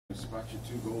Spot your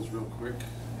 2 goals real quick,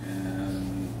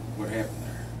 and what happened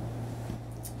there?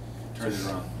 Turn it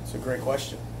around. It's a great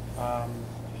question.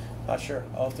 Not sure.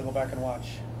 I'll have to go back and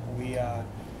watch. We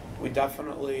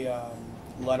definitely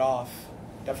let off.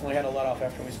 Definitely had a let off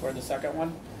after we scored the second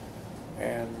one.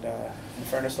 And in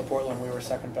fairness to Portland, we were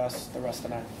second best the rest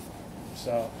of the night.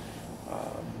 So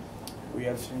we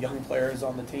have some young players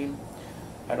on the team.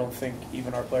 I don't think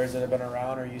even our players that have been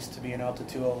around are used to being out to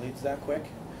 2-0 leads that quick.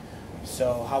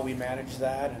 So how we manage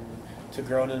that and to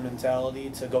grow in the mentality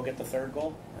to go get the third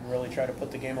goal and really try to put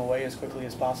the game away as quickly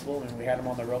as possible. I mean, we had them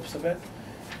on the ropes a bit.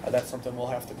 That's something we'll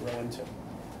have to grow into.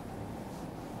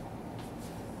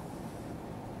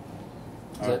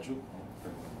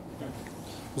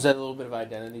 Was that a little bit of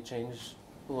identity change?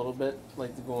 A little bit,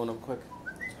 like going up quick?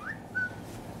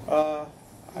 I'm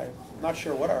not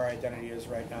sure what our identity is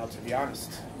right now, to be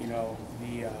honest. You know,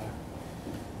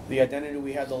 the identity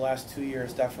we had the last 2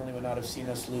 years definitely would not have seen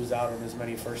us lose out on as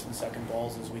many first and second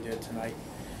balls as we did tonight.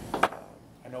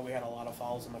 I know we had a lot of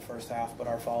fouls in the first half, but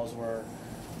our fouls were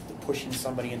pushing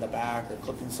somebody in the back or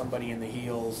clipping somebody in the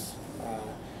heels.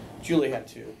 Julie had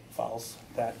 2 fouls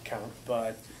that count,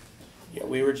 but yeah,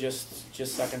 we were just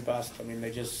second best. I mean,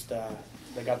 they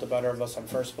got the better of us on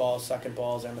first balls, second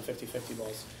balls, and the 50-50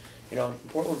 balls. You know,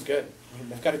 Portland's good. I mean,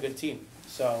 they've got a good team,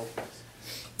 so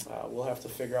we'll have to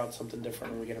figure out something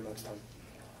different when we get them next time.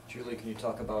 Julie, can you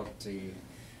talk about the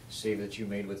save that you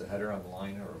made with the header on the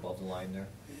line or above the line there?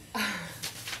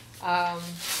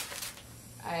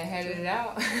 I headed it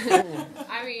out.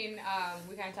 I mean,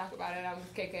 we kind of talk about it. I'm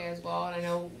with KK as well, and I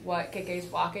know what KK's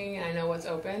blocking, and I know what's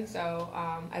open. So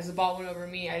as the ball went over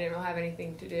me, I didn't really have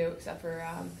anything to do except for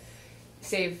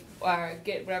save or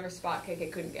get whatever spot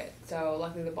KK couldn't get. So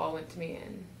luckily the ball went to me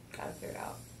and got it figured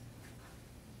out.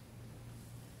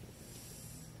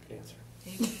 Good answer.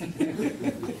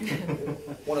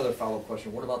 One other follow-up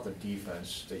question. What about the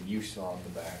defense that you saw in the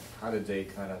back? How did they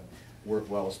kind of work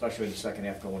well, especially in the second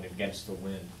half going against the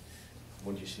wind?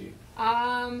 What did you see?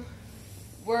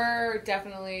 We're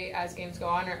definitely, as games go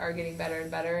on, are getting better and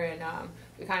better, and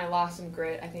we kind of lost some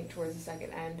grit, I think, towards the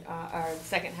second end, or the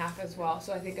second half as well.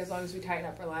 So I think as long as we tighten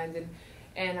up our lines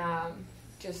and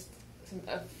just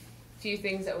a few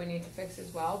things that we need to fix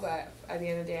as well, but at the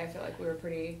end of the day, I feel like we were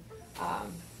pretty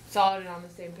solid and on the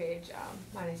same page,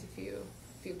 minus a few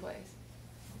plays.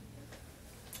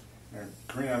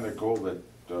 Karina, on the goal that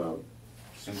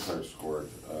Sinclair scored,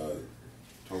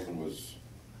 Tobin was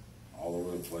all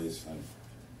over the place and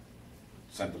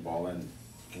sent the ball in.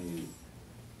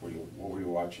 What were you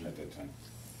watching at that time?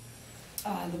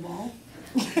 The ball.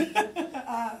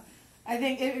 I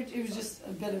think it was just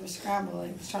a bit of a scramble.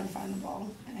 He was trying to find the ball,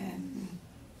 and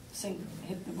Sink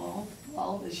hit the ball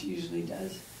well, as she usually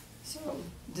does. So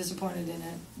disappointed in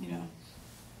it, you know.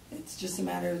 It's just a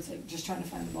matter of it's like just trying to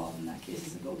find the ball. In that case,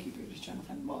 as a goalkeeper, just trying to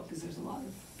find the ball because there's a lot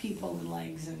of people and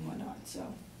legs and whatnot. So,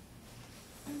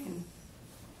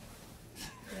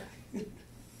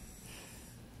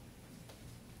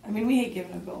 I mean, we hate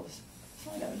giving up goals.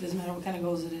 So it doesn't matter what kind of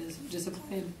goals it is. We're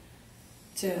disappointed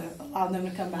to allow them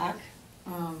to come back.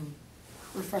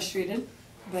 We're frustrated,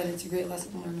 but it's a great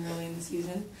lesson to learn early in the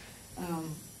season.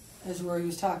 As Rory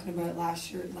was talking about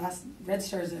last Red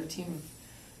Stars are a team of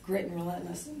grit and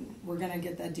relentless, and we're going to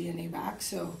get that DNA back.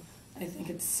 So I think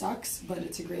it sucks, but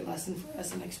it's a great lesson for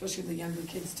us, and especially the younger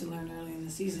kids to learn early in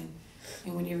the season.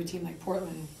 And when you have a team like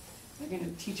Portland, they're going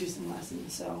to teach you some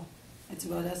lessons. So it's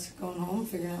about us going home,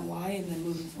 figuring out why, and then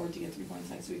moving forward to get 3 points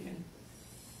next weekend.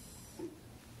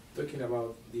 Talking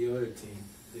about the other team,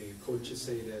 the coaches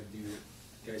say that you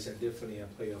guys are definitely a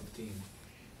playoff team.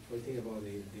 What do you think about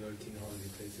the other team, how they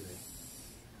play today?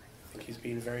 I think he's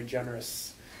being very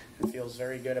generous and feels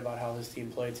very good about how his team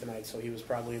played tonight, so he was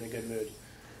probably in a good mood.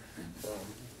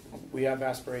 We have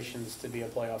aspirations to be a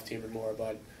playoff team and more,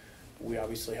 but we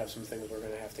obviously have some things we're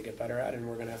going to have to get better at, and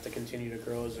we're going to have to continue to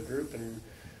grow as a group and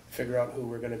figure out who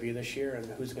we're going to be this year and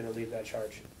who's going to lead that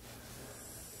charge.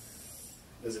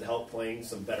 Does it help playing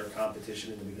some better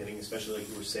competition in the beginning, especially like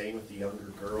you were saying with the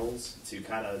younger girls, to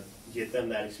kind of get them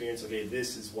that experience? Okay,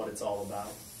 this is what it's all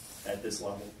about at this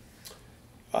level.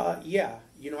 Yeah,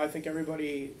 you know, I think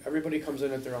everybody comes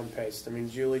in at their own pace. I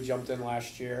mean, Julie jumped in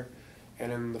last year,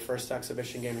 and in the first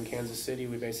exhibition game in Kansas City,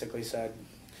 we basically said,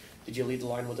 "Did you lead the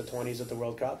line with the 20s at the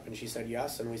World Cup?" And she said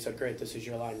yes, and we said, "Great, this is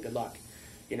your line. Good luck."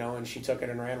 You know, and she took it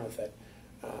and ran with it.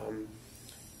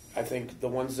 I think the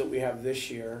ones that we have this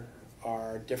year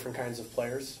are different kinds of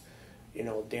players. You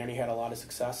know, Danny had a lot of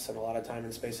success and a lot of time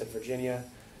and space at Virginia.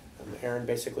 Erin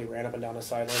basically ran up and down the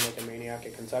sideline like a maniac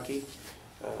at Kentucky.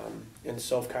 And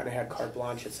Soph kind of had carte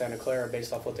blanche at Santa Clara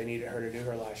based off what they needed her to do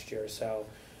her last year. So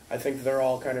I think they're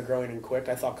all kind of growing in quick.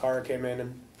 I thought Kara came in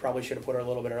and probably should have put her a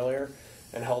little bit earlier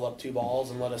and held up 2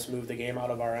 balls and let us move the game out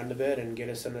of our end of it and get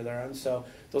us into their end. So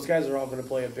those guys are all going to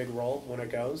play a big role when it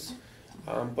goes.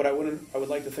 But I would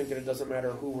like to think that it doesn't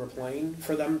matter who we're playing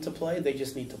for them to play. They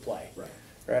just need to play.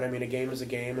 Right? I mean, a game is a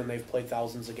game, and they've played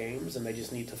thousands of games, and they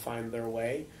just need to find their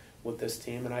way with this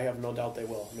team, and I have no doubt they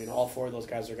will. I mean, all 4 of those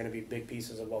guys are going to be big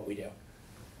pieces of what we do.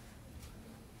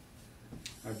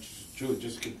 Julie,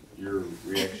 just get your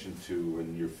reaction to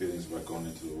and your feelings about going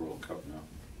into the World Cup now.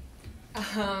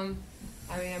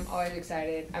 I mean, I'm always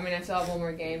excited. I mean, I still have 1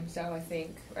 more game, so I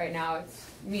think right now it's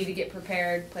me to get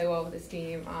prepared, play well with this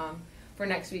team for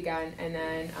next weekend, and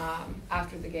then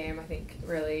after the game, I think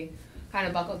really kind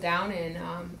of buckle down, and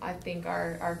I think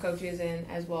our coaches and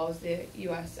as well as the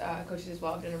U.S. Coaches as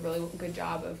well have done a really good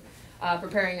job of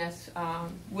preparing us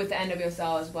with the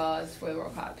NWSL as well as for the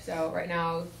World Cup. So right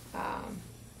now,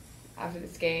 after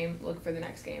this game, look for the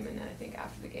next game, and then I think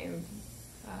after the game,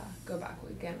 go back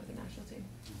again with the national team.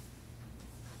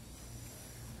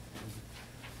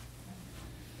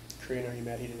 Karina, are you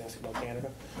mad he didn't ask about Canada?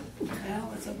 Yeah,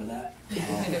 what's up with that?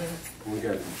 We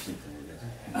got something.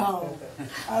 Oh,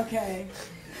 okay.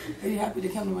 Are you happy to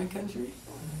come to my country?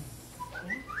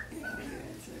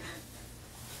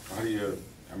 How do you?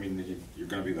 I mean, you're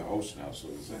going to be the host now, so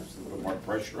is there a little more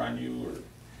pressure on you, or?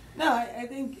 No, I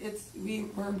think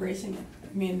we're embracing it.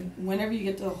 I mean, whenever you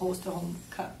get to host a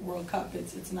World Cup,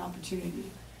 it's an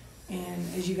opportunity.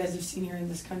 And as you guys have seen here in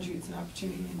this country, it's an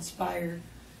opportunity to inspire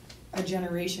a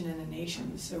generation and a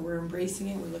nation. So we're embracing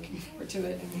it. We're looking forward to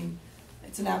it. I mean,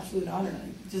 it's an absolute honor.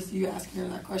 Like, just you asking her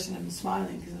that question, I'm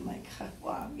smiling because I'm like,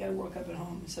 wow, we got a World Cup at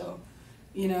home. So,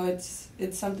 you know, it's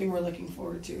something we're looking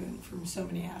forward to, and from so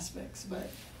many aspects.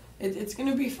 But it's going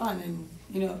to be fun, and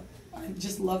you know, I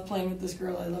just love playing with this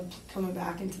girl. I love coming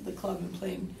back into the club and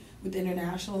playing with the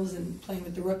internationals and playing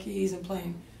with the rookies and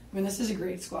playing. I mean, this is a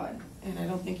great squad, and I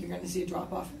don't think you're going to see a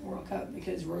drop off in the World Cup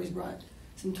because Rory's brought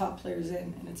some top players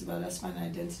in, and it's about us finding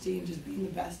identity and just being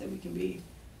the best that we can be.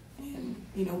 And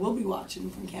you know, we'll be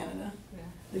watching from Canada,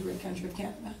 the great country of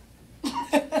Canada.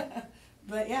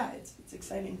 But yeah, it's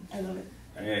exciting. I love it.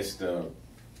 I asked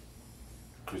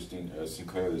Christine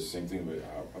Sinclair the same thing, but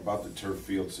about the turf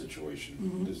field situation.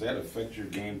 Mm-hmm. Does that affect your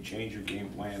game, change your game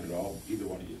plan at all? Either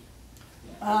one of you?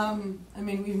 I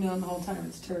mean, we've known the whole time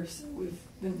it's turf, so we've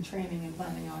been training and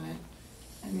planning on it.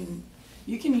 I mean,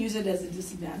 you can use it as a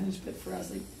disadvantage, but for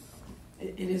us, like,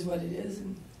 it is what it is,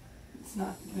 and it's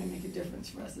not going to make a difference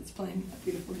for us. It's playing a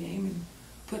beautiful game and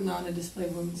putting on a display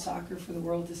of women's soccer for the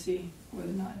world to see, whether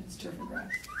or not it's turf or grass.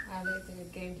 I think it's a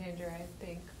good game changer. I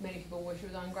think many people wish it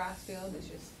was on grass field. It's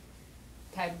just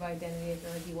type of identity I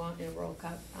feel like you want in a World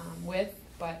Cup with.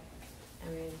 But, I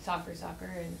mean, soccer,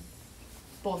 and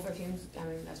both our teams, I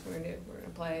mean, that's what we're going to do. We're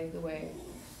going to play the way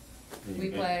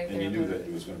we play. And you knew that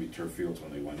it was going to be turf fields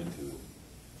when they went into this.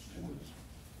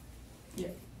 Yeah.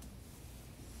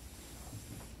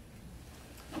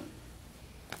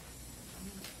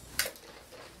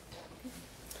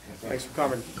 Thanks for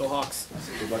coming. Go Hawks.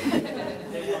 Good luck.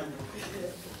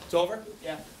 It's over?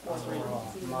 Yeah.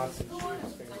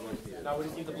 Now we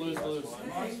just need the Blues to lose.